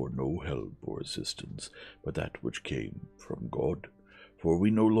look for no help or assistance but that which came from God, for we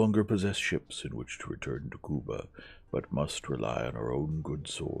no longer possess ships in which to return to Cuba, but must rely on our own good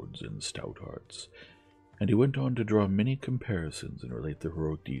swords and stout hearts. And he went on to draw many comparisons and relate the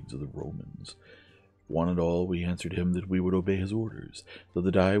heroic deeds of the Romans. One and all we answered him that we would obey his orders, though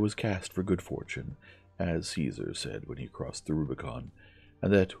the die was cast for good fortune, as Caesar said when he crossed the Rubicon,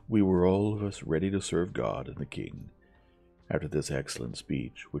 and that we were all of us ready to serve God and the king. After this excellent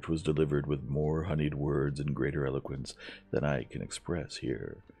speech, which was delivered with more honeyed words and greater eloquence than I can express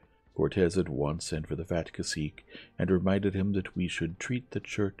here, Cortez at once sent for the fat cacique, and reminded him that we should treat the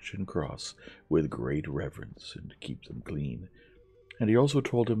church and cross with great reverence, and keep them clean. And he also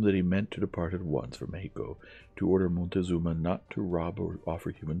told him that he meant to depart at once for Mexico, to order Montezuma not to rob or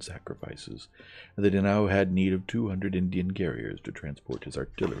offer human sacrifices, and that he now had need of 200 Indian carriers to transport his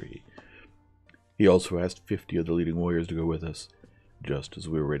artillery. He also asked 50 of the leading warriors to go with us. Just as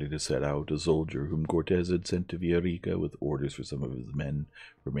we were ready to set out, a soldier whom Cortez had sent to Villarica with orders for some of his men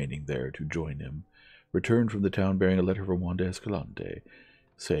remaining there to join him, returned from the town bearing a letter from Juan de Escalante,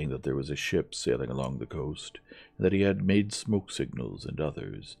 saying that there was a ship sailing along the coast, and that he had made smoke signals and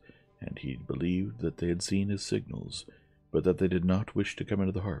others, and he believed that they had seen his signals, but that they did not wish to come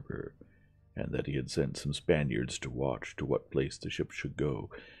into the harbor, and that he had sent some Spaniards to watch to what place the ship should go,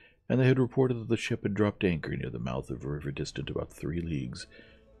 and they had reported that the ship had dropped anchor near the mouth of a river distant about 3 leagues,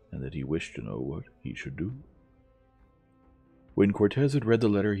 and that he wished to know what he should do. When Cortez had read the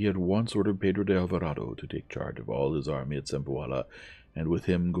letter, he at once ordered Pedro de Alvarado to take charge of all his army at Cempoala, and with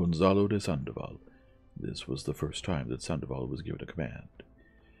him Gonzalo de Sandoval. This was the first time that Sandoval was given a command.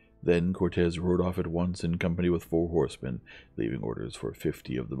 Then Cortez rode off at once in company with 4 horsemen, leaving orders for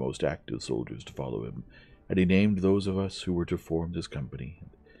 50 of the most active soldiers to follow him, and he named those of us who were to form this company.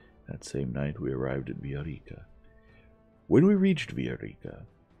 That same night we arrived at Villarica. When we reached Villarica,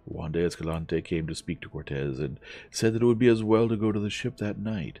 Juan de Escalante came to speak to Cortez, and said that it would be as well to go to the ship that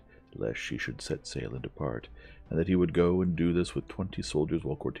night, lest she should set sail and depart, and that he would go and do this with 20 soldiers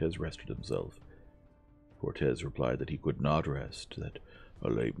while Cortez rested himself. Cortez replied that he could not rest, that a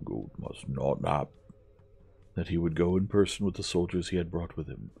lame goat must not nap, that he would go in person with the soldiers he had brought with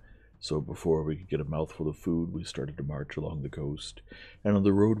him. So before we could get a mouthful of food, we started to march along the coast, and on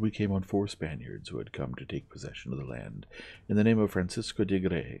the road we came on 4 Spaniards who had come to take possession of the land, in the name of Francisco de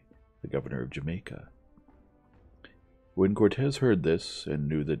Grey, the governor of Jamaica. When Cortez heard this, and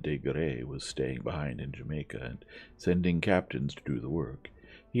knew that de Grey was staying behind in Jamaica and sending captains to do the work,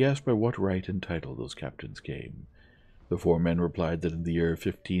 he asked by what right and title those captains came. The 4 men replied that in the year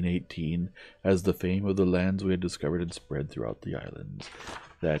 1518, as the fame of the lands we had discovered had spread throughout the islands,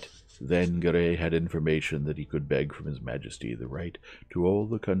 that then Grey had information that he could beg from his Majesty the right to all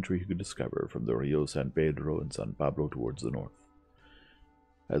the country he could discover from the Rio San Pedro and San Pablo towards the north.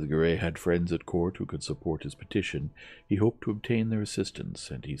 As Grey had friends at court who could support his petition, he hoped to obtain their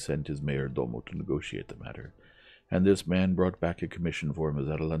assistance, and he sent his mayordomo to negotiate the matter. And this man brought back a commission for him as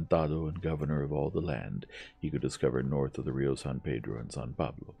adelantado and governor of all the land he could discover north of the Rio San Pedro and San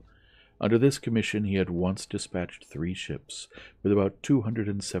Pablo. Under this commission he at once dispatched 3 ships, with about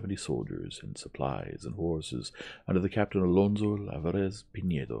 270 soldiers, and supplies, and horses, under the Captain Alonso Alvarez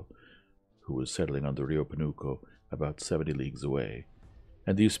Pinedo, who was settling on the Rio Panuco, about 70 leagues away.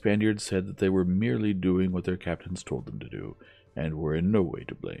 And these Spaniards said that they were merely doing what their captains told them to do, and were in no way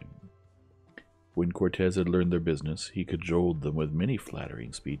to blame. When Cortez had learned their business, he cajoled them with many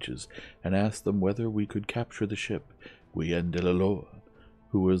flattering speeches, and asked them whether we could capture the ship. Guillen de la Loa,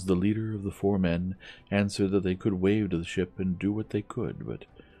 who was the leader of the 4 men, answered that they could wave to the ship and do what they could, but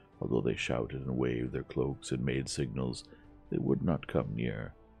although they shouted and waved their cloaks and made signals, they would not come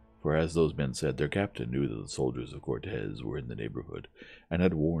near, for as those men said, their captain knew that the soldiers of Cortez were in the neighborhood, and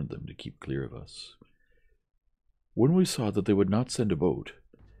had warned them to keep clear of us. When we saw that they would not send a boat,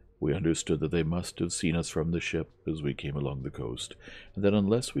 we understood that they must have seen us from the ship as we came along the coast, and that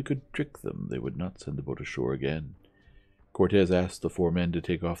unless we could trick them, they would not send the boat ashore again. Cortez asked the 4 men to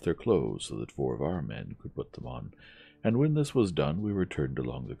take off their clothes so that 4 of our men could put them on, and when this was done, we returned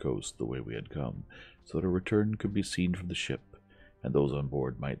along the coast the way we had come, so that our return could be seen from the ship, and those on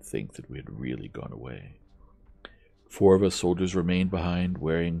board might think that we had really gone away. 4 of us soldiers remained behind,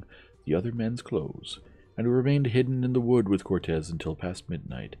 wearing the other men's clothes, and we remained hidden in the wood with Cortez until past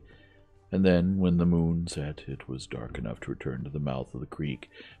midnight. And then, when the moon set, it was dark enough to return to the mouth of the creek,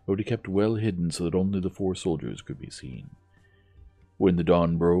 but we kept well hidden so that only the 4 soldiers could be seen. When the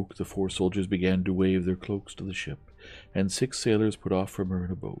dawn broke, the 4 soldiers began to wave their cloaks to the ship, and 6 sailors put off from her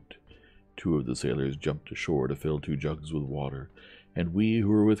in a boat. 2 of the sailors jumped ashore to fill 2 jugs with water, and we who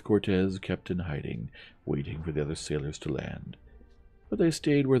were with Cortez kept in hiding, waiting for the other sailors to land. But they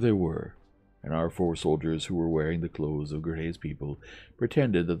stayed where they were, and our 4 soldiers, who were wearing the clothes of Gertay's people,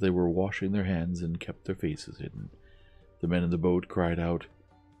 pretended that they were washing their hands and kept their faces hidden. The men in the boat cried out,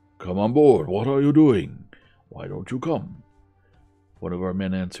 "Come on board! What are you doing? Why don't you come?" One of our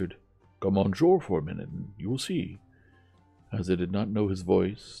men answered, "Come on shore for a minute, and you will see." As they did not know his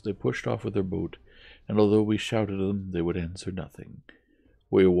voice, they pushed off with their boat, and although we shouted at them, they would answer nothing.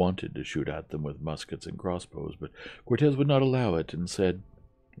 We wanted to shoot at them with muskets and crossbows, but Cortez would not allow it, and said,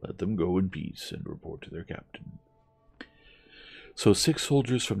 "Let them go in peace and report to their captain." So 6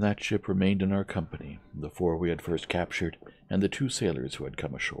 soldiers from that ship remained in our company, the 4 we had first captured, and the 2 sailors who had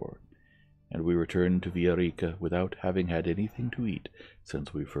come ashore, and we returned to Villarica without having had anything to eat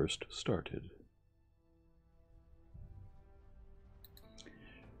since we first started.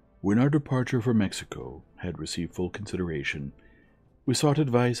 When our departure for Mexico had received full consideration, we sought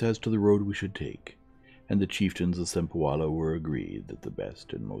advice as to the road we should take, and the chieftains of Cempoala were agreed that the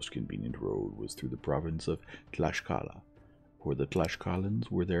best and most convenient road was through the province of Tlaxcala, for the Tlaxcalans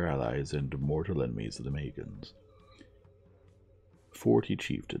were their allies and mortal enemies of the Mexicans. 40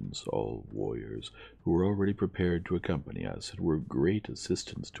 chieftains, all warriors, who were already prepared to accompany us, and were of great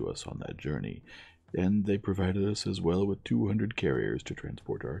assistance to us on that journey, and they provided us as well with 200 carriers to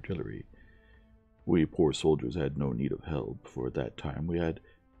transport our artillery. We poor soldiers had no need of help, for at that time we had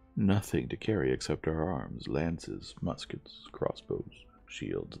nothing to carry except our arms, lances, muskets, crossbows,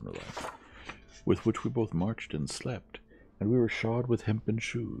 shields, and the like, with which we both marched and slept, and we were shod with hempen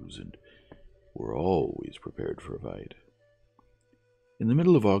shoes, and were always prepared for a fight. In the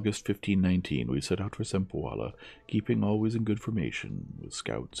middle of August 1519, we set out for Cempoala, keeping always in good formation, with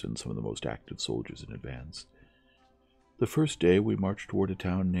scouts and some of the most active soldiers in advance. The first day we marched toward a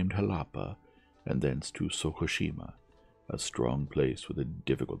town named Jalapa, and thence to Sokoshima, a strong place with a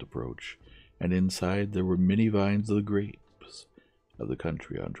difficult approach, and inside there were many vines of the grapes of the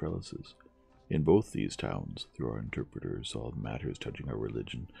country on trellises. In both these towns, through our interpreters, all matters touching our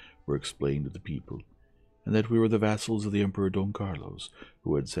religion were explained to the people, and that we were the vassals of the Emperor Don Carlos,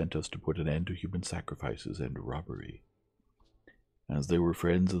 who had sent us to put an end to human sacrifices and robbery. As they were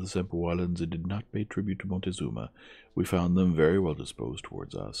friends of the Cempoalans and did not pay tribute to Montezuma, we found them very well disposed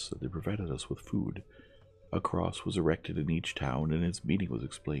towards us, and they provided us with food. A cross was erected in each town, and its meaning was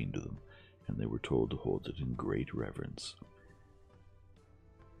explained to them, and they were told to hold it in great reverence.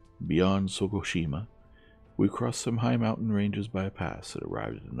 Beyond Sokoshima, we crossed some high mountain ranges by a pass and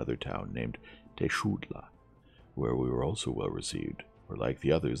arrived at another town named Texutla, where we were also well received, for like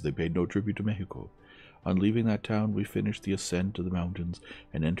the others, they paid no tribute to Mexico. On leaving that town, we finished the ascent of the mountains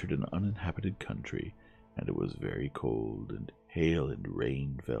and entered an uninhabited country, and it was very cold, and hail and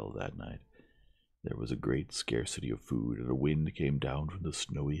rain fell that night. There was a great scarcity of food, and a wind came down from the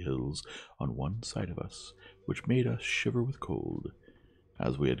snowy hills on one side of us, which made us shiver with cold.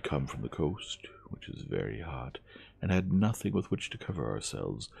 As we had come from the coast, which is very hot, and had nothing with which to cover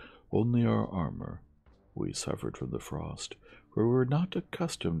ourselves, only our armor, we suffered from the frost, for we were not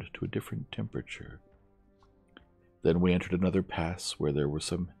accustomed to a different temperature. Then we entered another pass where there were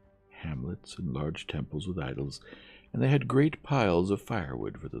some hamlets and large temples with idols, and they had great piles of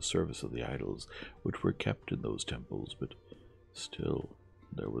firewood for the service of the idols, which were kept in those temples, but still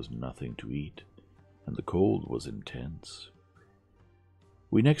there was nothing to eat, and the cold was intense.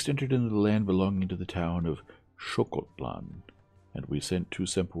 We next entered into the land belonging to the town of Xocotlan, and we sent 2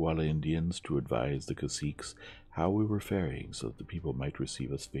 Cempoala Indians to advise the caciques how we were faring, so that the people might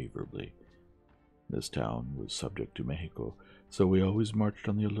receive us favorably. This town was subject to Mexico, so we always marched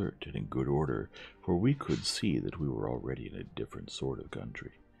on the alert and in good order, for we could see that we were already in a different sort of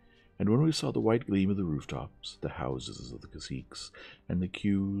country, and when we saw the white gleam of the rooftops, the houses of the caciques, and the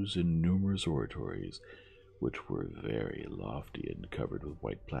queues in numerous oratories, which were very lofty and covered with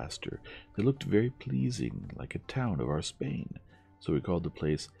white plaster, they looked very pleasing, like a town of our Spain. So we called the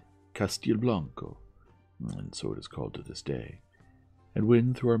place Castilblanco, and so it is called to this day. And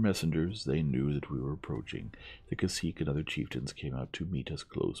when, through our messengers, they knew that we were approaching, the cacique and other chieftains came out to meet us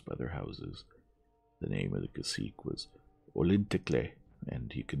close by their houses. The name of the cacique was Olintecle,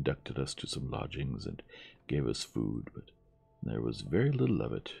 and he conducted us to some lodgings and gave us food, but there was very little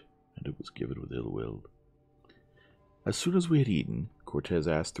of it, and it was given with ill will. As soon as we had eaten, Cortez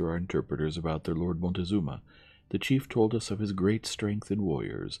asked through our interpreters about their lord Montezuma. The chief told us of his great strength in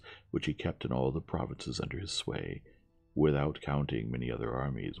warriors, which he kept in all the provinces under his sway, without counting many other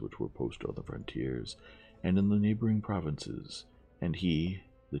armies which were posted on the frontiers, and in the neighboring provinces. And he,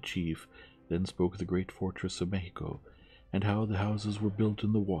 the chief, then spoke of the great fortress of Mexico, and how the houses were built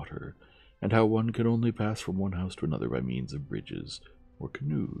in the water, and how one can only pass from one house to another by means of bridges or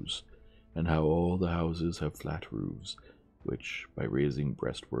canoes, and how all the houses have flat roofs, which, by raising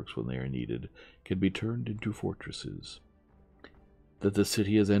breastworks when they are needed, can be turned into fortresses. That the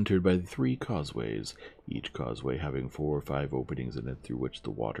city is entered by 3 causeways, each causeway having 4 or 5 openings in it through which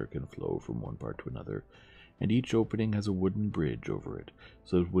the water can flow from one part to another, and each opening has a wooden bridge over it,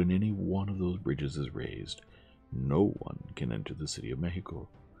 so that when any one of those bridges is raised, no one can enter the city of Mexico.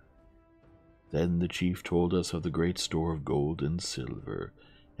 Then the chief told us of the great store of gold and silver,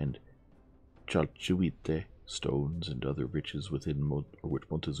 and chalchuite, stones, and other riches which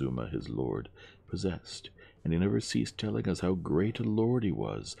Montezuma, his lord, possessed, and he never ceased telling us how great a lord he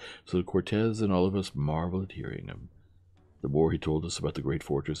was, so that Cortez and all of us marveled at hearing him. The more he told us about the great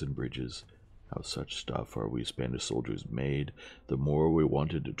fortress and bridges, how such stuff are we Spanish soldiers made, the more we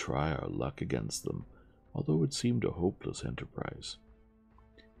wanted to try our luck against them, although it seemed a hopeless enterprise.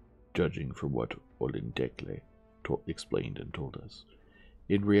 Judging from what Olintecle explained and told us,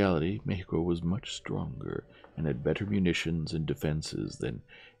 in reality, Mexico was much stronger and had better munitions and defenses than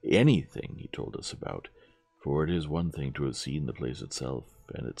anything he told us about, for it is one thing to have seen the place itself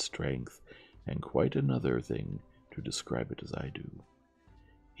and its strength, and quite another thing to describe it as I do.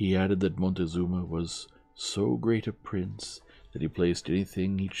 He added that Montezuma was so great a prince that he placed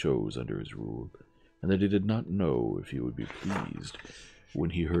anything he chose under his rule, and that he did not know if he would be pleased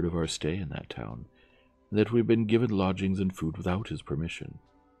when he heard of our stay in that town, and that we had been given lodgings and food without his permission.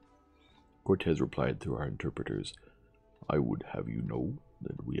 Cortez replied through our interpreters, "I would have you know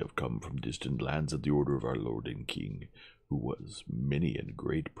that we have come from distant lands at the order of our lord and king, who was many and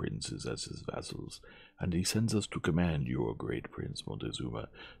great princes as his vassals, and he sends us to command your great prince Montezuma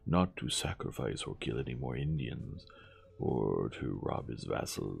not to sacrifice or kill any more Indians, or to rob his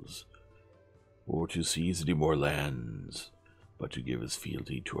vassals, or to seize any more lands, but to give his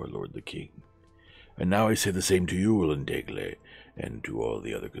fealty to our lord the king. And now I say the same to you, Olintecle, and to all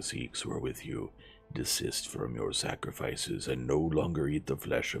the other caciques who are with you. Desist from your sacrifices, and no longer eat the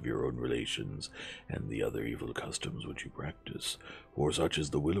flesh of your own relations, and the other evil customs which you practice, for such is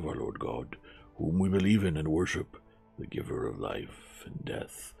the will of our Lord God, whom we believe in and worship, the giver of life and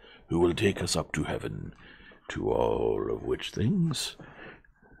death, who will take us up to heaven, to all of which things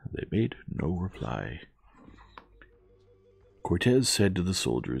they made no reply." Cortez said to the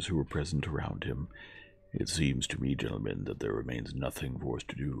soldiers who were present around him, "It seems to me, gentlemen, that there remains nothing for us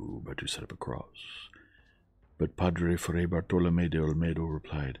to do but to set up a cross." But Padre Fray Bartolome de Olmedo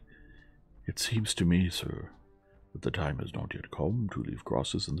replied, "It seems to me, sir, that the time has not yet come to leave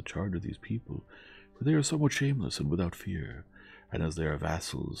crosses in the charge of these people, for they are somewhat shameless and without fear, and as they are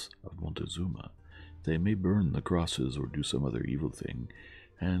vassals of Montezuma, they may burn the crosses or do some other evil thing,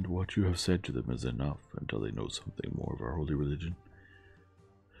 and what you have said to them is enough until they know something more of our holy religion."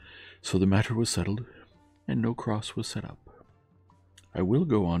 So the matter was settled, and no cross was set up. I will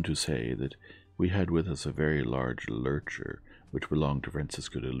go on to say that we had with us a very large lurcher, which belonged to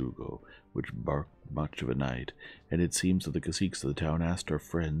Francisco de Lugo, which barked much of a night, and it seems that the caciques of the town asked our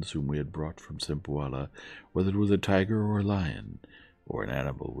friends whom we had brought from Cempoala whether it was a tiger or a lion, or an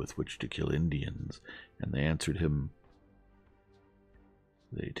animal with which to kill Indians, and they answered him,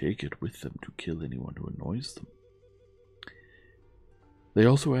 "They take it with them to kill anyone who annoys them." They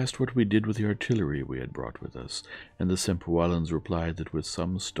also asked what we did with the artillery we had brought with us, and the Cempoalans replied that with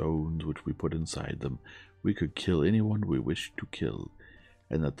some stones which we put inside them, we could kill anyone we wished to kill,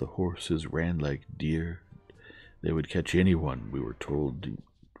 and that the horses ran like deer. They would catch anyone we were told to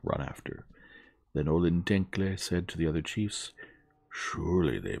run after. Then Olintecle said to the other chiefs,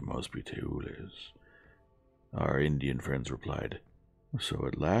 "Surely they must be Teules." Our Indian friends replied, "So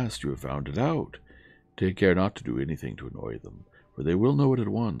at last you have found it out. Take care not to do anything to annoy them, for they will know it at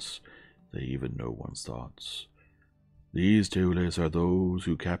once. They even know one's thoughts. These Teules are those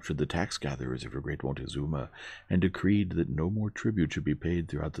who captured the tax-gatherers of your great Montezuma, and decreed that no more tribute should be paid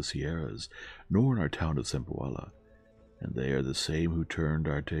throughout the Sierras, nor in our town of Cempoala. And they are the same who turned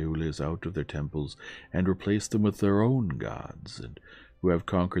our Teules out of their temples and replaced them with their own gods, and who have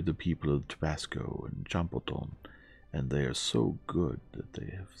conquered the people of Tabasco and Champotón. And they are so good that they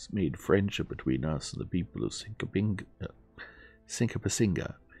have made friendship between us and the people of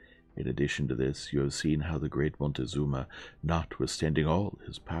Sincapacinga. In addition to this, you have seen how the great Montezuma, notwithstanding all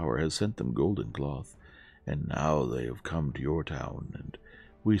his power, has sent them golden cloth, and now they have come to your town, and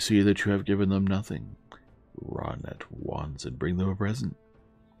we see that you have given them nothing. Run at once and bring them a present.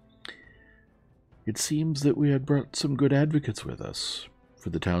 It seems that we had brought some good advocates with us, for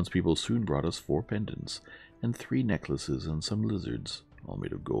the townspeople soon brought us 4 pendants, and 3 necklaces and some lizards, all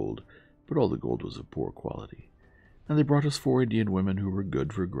made of gold, but all the gold was of poor quality. And they brought us 4 Indian women who were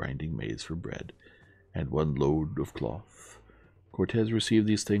good for grinding maize for bread, and 1 load of cloth. Cortez received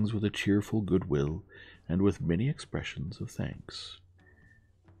these things with a cheerful goodwill, and with many expressions of thanks.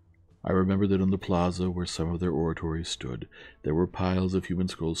 I remember that on the plaza where some of their oratories stood, there were piles of human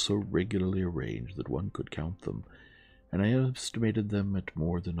skulls so regularly arranged that one could count them, and I estimated them at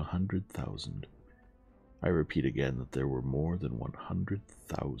more than 100,000. I repeat again that there were more than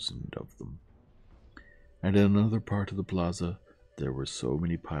 100,000 of them. And in another part of the plaza there were so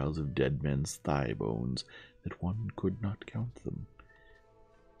many piles of dead men's thigh bones that one could not count them.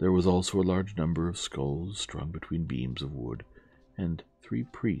 There was also a large number of skulls strung between beams of wood, and 3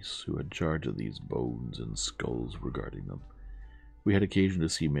 priests who had charge of these bones and skulls regarding them. We had occasion to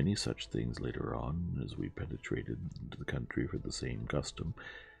see many such things later on, as we penetrated into the country, for the same custom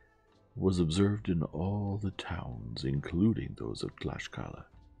was observed in all the towns, including those of Tlaxcala.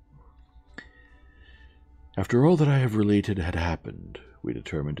 After all that I have related had happened, we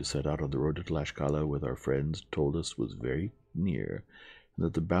determined to set out on the road to Tlaxcala, with our friends told us was very near, and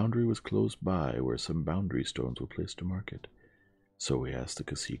that the boundary was close by, where some boundary stones were placed to mark it. So we asked the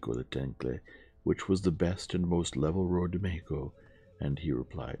cacique Oletencle which was the best and most level road to Mexico, and he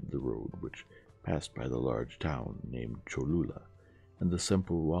replied the road which passed by the large town named Cholula. And the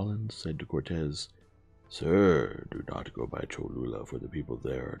Cempoalans said to Cortez, "Sir, do not go by Cholula, for the people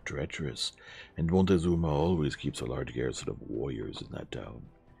there are treacherous, and Montezuma always keeps a large garrison of warriors in that town."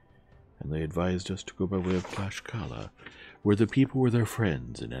 And they advised us to go by way of Tlaxcala, where the people were their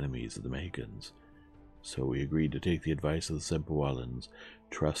friends and enemies of the Mexicans. So we agreed to take the advice of the Cempoalans,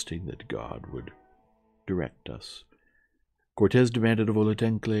 trusting that God would direct us. Cortez demanded of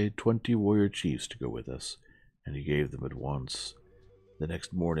Oletencle 20 warrior chiefs to go with us, and he gave them at once. The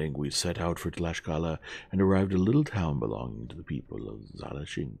next morning we set out for Tlaxcala and arrived at a little town belonging to the people of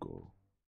Xalachingo.